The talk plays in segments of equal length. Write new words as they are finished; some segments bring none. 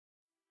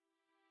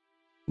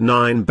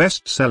9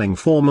 Best-Selling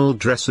Formal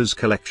Dresses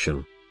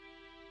Collection.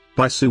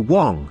 By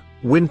Wong,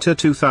 Winter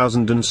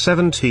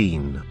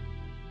 2017.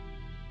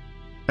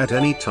 At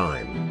any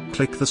time,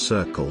 click the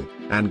circle,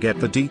 and get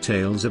the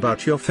details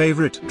about your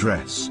favorite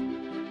dress.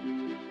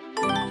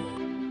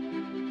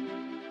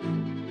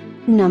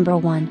 Number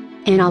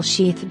 1. An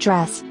sheath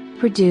dress,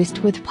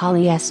 produced with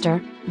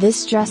polyester.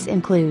 This dress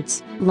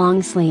includes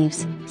long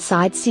sleeves,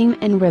 side seam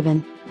and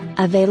ribbon.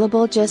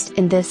 Available just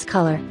in this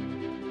color.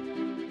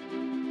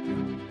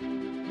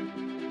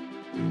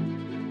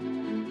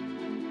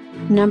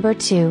 Number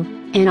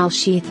 2. An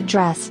sheath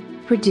dress,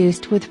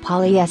 produced with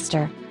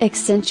polyester,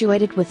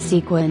 accentuated with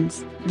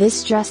sequins.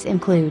 This dress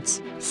includes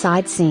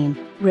side seam,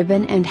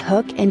 ribbon and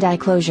hook and eye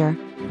closure.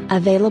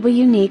 Available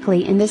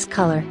uniquely in this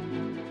color.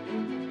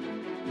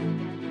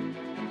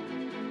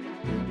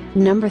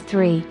 Number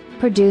 3.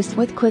 Produced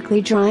with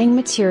quickly drying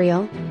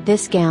material.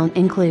 This gown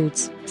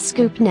includes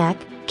scoop neck,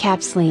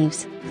 cap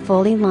sleeves,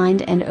 fully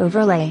lined and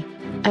overlay.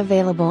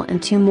 Available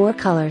in 2 more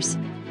colors.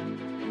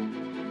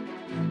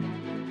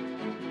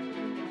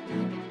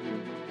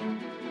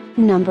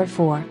 Number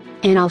 4.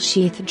 An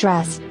sheath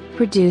dress,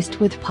 produced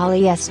with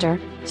polyester,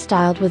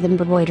 styled with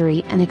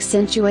embroidery and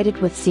accentuated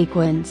with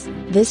sequins.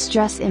 This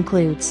dress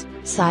includes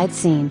side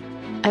seam.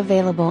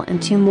 Available in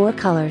 2 more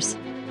colors.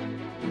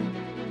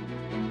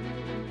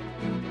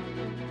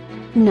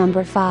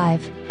 Number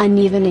 5. An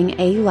evening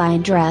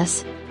A-line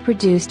dress,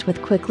 produced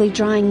with quickly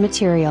drying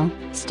material,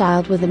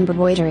 styled with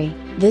embroidery.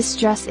 This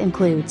dress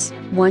includes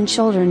 1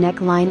 shoulder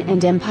neckline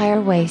and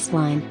empire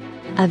waistline.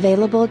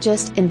 Available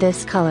just in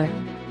this color.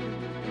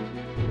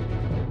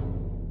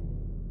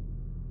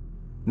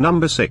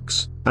 Number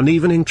 6. An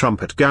evening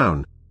trumpet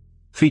gown.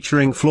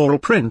 Featuring floral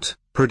print,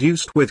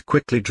 produced with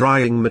quickly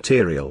drying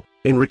material,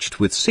 enriched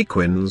with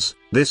sequins.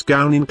 This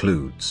gown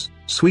includes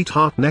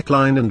sweetheart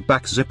neckline and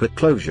back zipper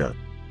closure.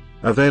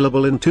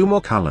 Available in 2 more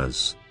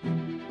colors.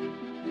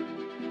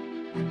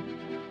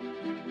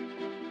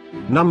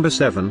 Number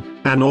 7.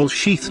 An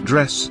all-sheath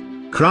dress,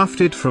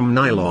 crafted from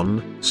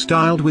nylon,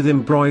 styled with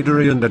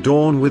embroidery and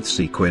adorned with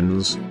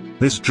sequins.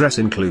 This dress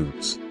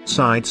includes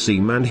side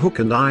seam and hook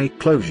and eye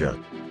closure.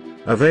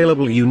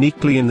 Available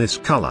uniquely in this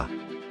color.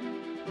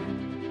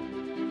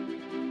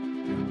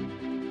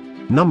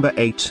 Number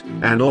 8.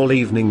 An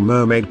all-evening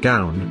mermaid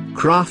gown,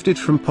 crafted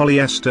from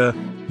polyester.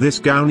 This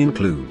gown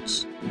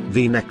includes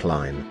V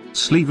neckline,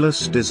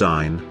 sleeveless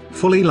design,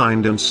 fully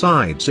lined and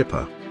side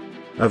zipper.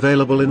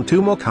 Available in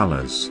 2 more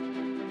colors.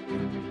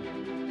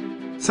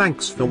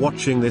 Thanks for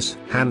watching this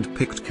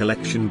hand-picked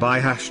collection by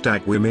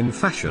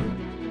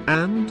 #WomenFashion.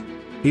 And,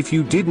 if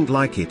you didn't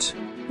like it,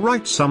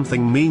 write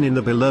something mean in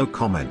the below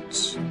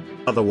comments.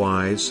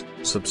 Otherwise,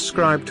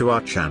 subscribe to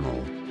our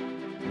channel.